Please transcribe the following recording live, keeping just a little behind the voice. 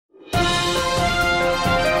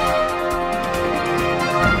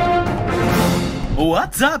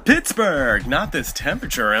What's up, Pittsburgh? Not this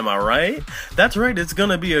temperature, am I right? That's right, it's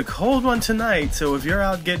gonna be a cold one tonight, so if you're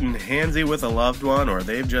out getting handsy with a loved one or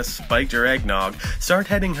they've just spiked your eggnog, start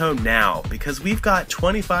heading home now, because we've got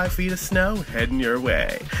 25 feet of snow heading your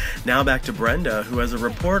way. Now back to Brenda, who has a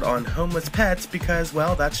report on homeless pets because,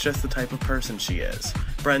 well, that's just the type of person she is.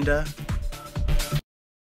 Brenda?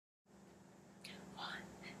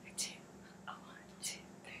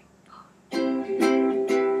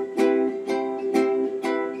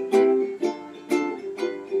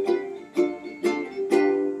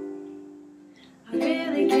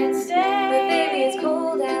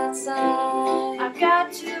 I've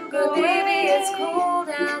got to go, but baby, it's cold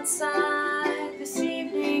outside this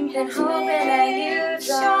evening, and hoping that you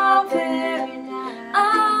drop it.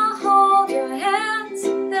 I'll hold your hands,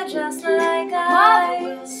 they're just like Mother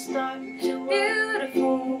will ice. start to work.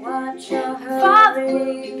 Beautiful, watch your Father will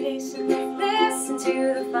be hurry. pacing the floor. Listen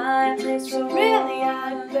to the fireplace So roar. really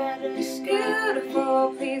I'd better scoot.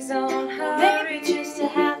 Beautiful, please don't hurry. Maybe just a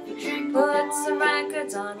half a drink Put some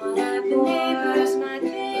records on while I The pour. neighbors might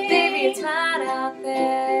think, Baby, it's bad out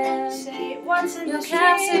there. say what's in Your the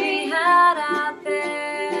caps to be street. had out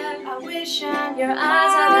there. I wish I Your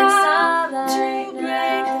eyes are like starlight to break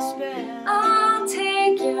the now. spell. I'll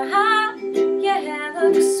take your hat, your hair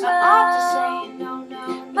looks swell. I ought to say no, no,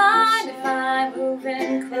 no. Mind sir. if I'm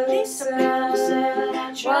moving At least I'm gonna say that I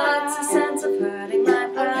closer? tried. What's the sense of hurting my I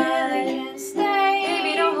really pride? can't stay.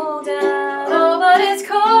 Baby, don't hold out. Oh, but it's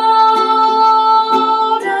cold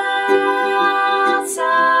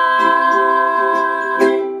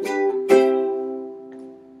outside.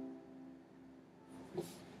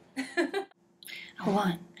 A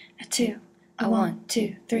 1, a 2, a 1,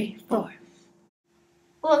 2, 3, 4.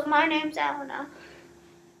 Look, my name's Elena.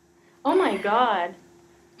 Oh my god.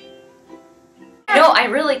 No, I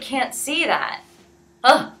really can't see that.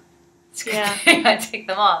 Oh, it's good. Yeah. I take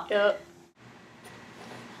them off. Yep.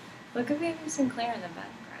 Look at Baby Sinclair in the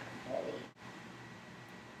background.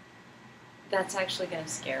 That's actually going to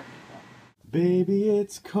scare people. Baby,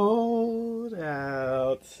 it's cold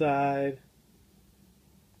outside.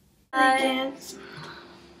 I can't.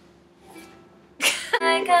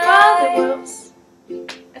 Like Father will. ice.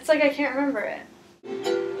 It's like I can't remember it.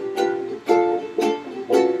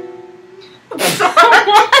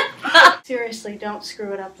 Seriously, don't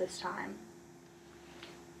screw it up this time.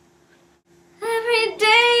 Every day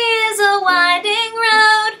is a winding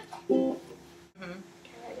road.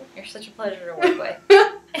 You're such a pleasure to work with.